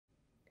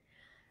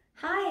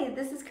Hi,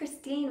 this is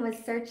Christine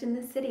with Search in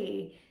the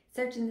City.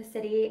 Search in the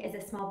City is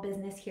a small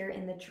business here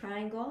in the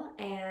Triangle,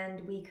 and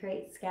we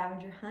create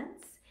scavenger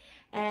hunts.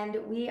 And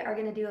we are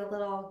going to do a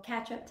little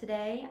catch up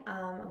today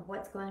of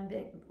what's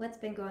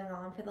been going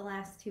on for the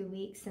last 2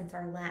 weeks since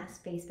our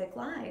last Facebook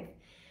Live.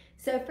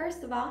 So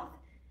first of all,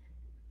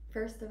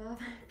 first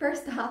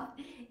off,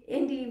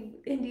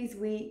 Indies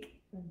Week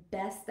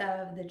Best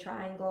of the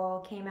Triangle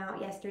came out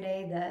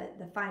yesterday.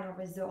 The final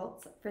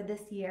results for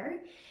this year,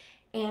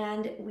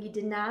 and we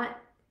did not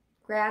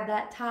grab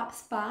that top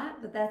spot,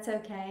 but that's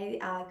okay.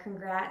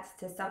 Congrats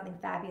to Something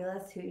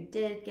Fabulous who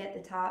did get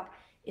the top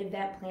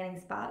event planning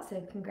spot, so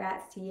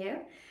congrats to you.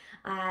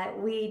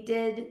 We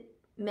did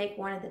make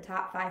one of the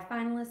top 5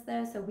 finalists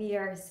though, so we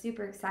are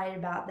super excited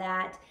about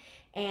that.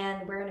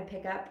 And we're going to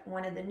pick up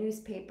one of the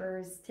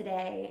newspapers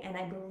today, and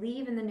I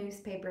believe in the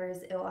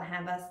newspapers it will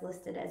have us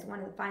listed as one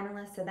of the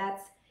finalists, so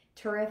that's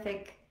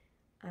terrific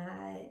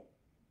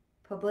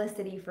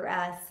publicity for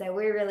us. So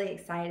we're really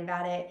excited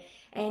about it.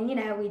 And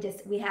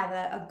we have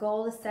a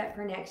goal to set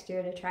for next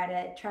year to try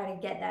to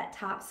get that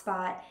top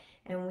spot.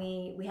 And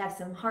we have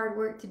some hard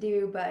work to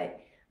do, but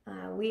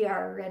we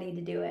are ready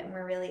to do it, and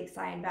we're really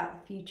excited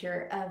about the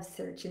future of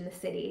Search in the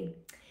City.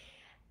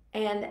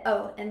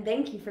 And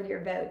thank you for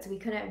your votes. We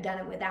couldn't have done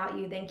it without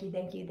you.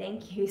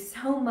 Thank you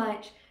so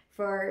much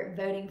for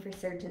voting for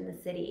Search in the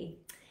City.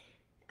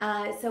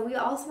 So we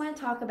also want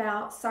to talk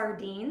about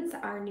Sardines,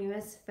 our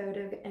newest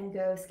photo and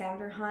go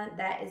scavenger hunt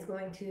that is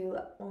going to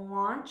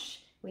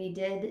launch. We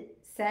did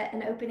set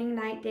an opening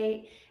night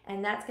date,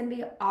 and that's going to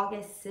be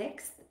August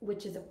 6th,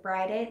 which is a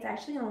Friday. It's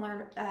actually going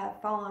to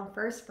fall on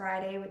First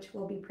Friday, which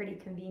will be pretty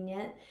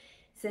convenient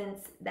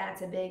since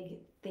that's a big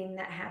thing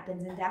that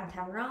happens in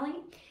downtown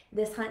Raleigh.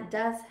 This hunt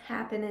does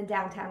happen in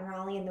downtown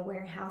Raleigh in the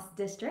Warehouse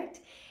District.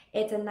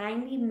 It's a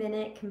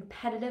 90-minute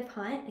competitive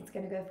hunt. It's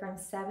going to go from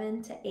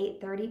 7 to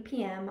 8:30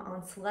 p.m.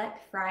 on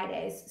select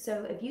Fridays.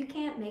 So if you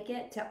can't make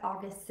it to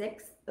August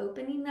 6th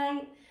opening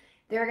night,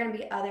 there are going to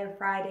be other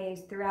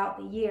Fridays throughout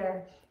the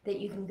year that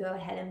you can go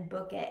ahead and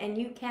book it. And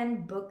you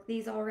can book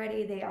these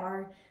already. They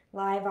are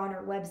live on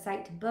our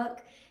website to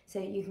book. So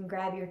you can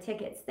grab your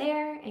tickets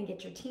there and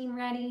get your team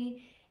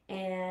ready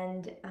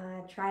and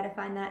try to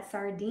find that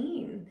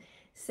sardine.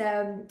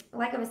 So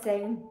like I was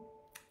saying,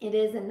 it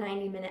is a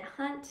 90-minute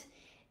hunt,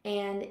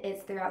 and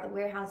it's throughout the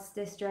Warehouse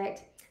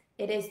District.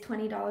 It is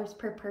 $20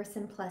 per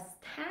person plus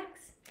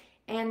tax.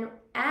 And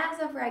as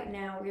of right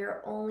now, we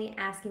are only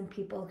asking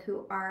people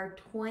who are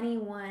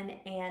 21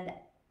 and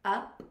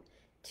up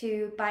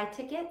to buy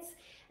tickets.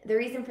 The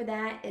reason for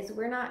that is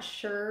we're not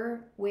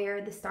sure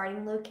where the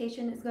starting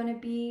location is going to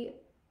be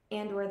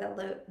and or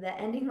the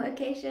ending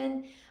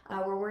location.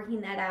 We're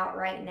working that out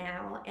right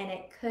now, and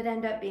it could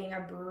end up being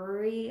a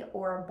brewery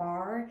or a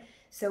bar.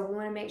 So we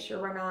want to make sure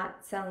we're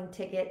not selling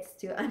tickets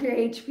to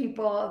underage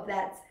people if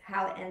that's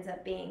how it ends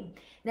up being.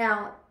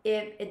 Now,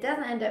 if it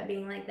doesn't end up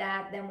being like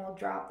that, then we'll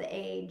drop the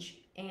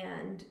age,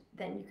 and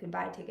then you could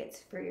buy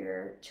tickets for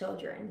your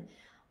children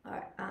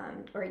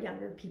or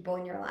younger people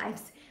in your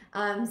lives.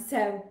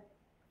 So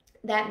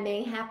that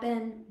may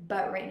happen,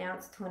 but right now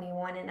it's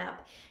 21 and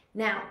up.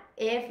 Now,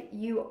 if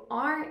you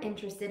are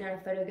interested in a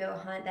photo go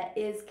hunt that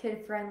is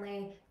kid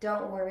friendly,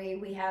 don't worry.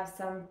 We have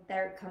some that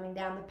are coming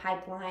down the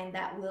pipeline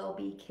that will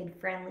be kid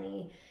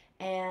friendly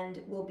and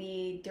will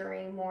be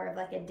during more of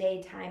like a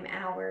daytime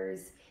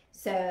hours,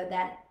 so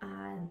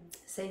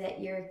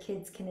that your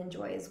kids can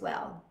enjoy as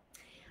well.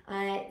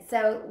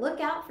 So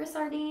look out for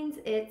Sardines.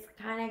 It's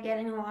kind of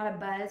getting a lot of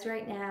buzz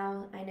right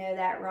now. I know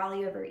that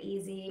Raleigh Over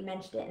Easy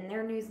mentioned it in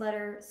their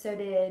newsletter. So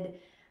did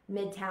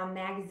Midtown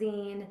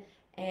Magazine.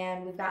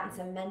 And we've gotten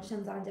some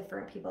mentions on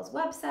different people's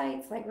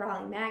websites like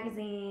Raleigh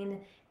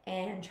Magazine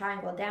and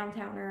Triangle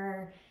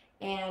Downtowner.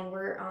 And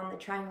we're on the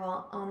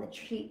Triangle on the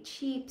Treat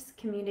Cheaps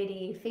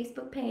community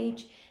Facebook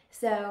page.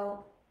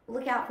 So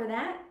look out for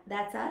that.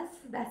 That's us.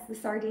 That's the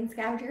Sardine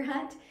Scavenger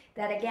Hunt.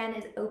 That again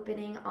is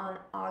opening on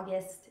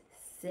August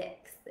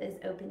 6th is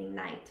opening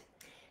night.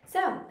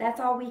 So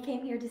that's all we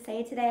came here to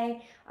say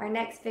today. Our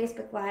next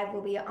Facebook Live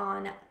will be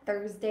on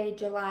Thursday,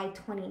 July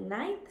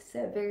 29th.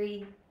 So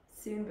very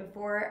soon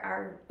before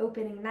our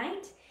opening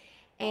night.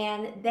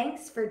 And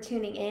thanks for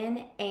tuning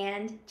in,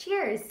 and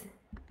cheers!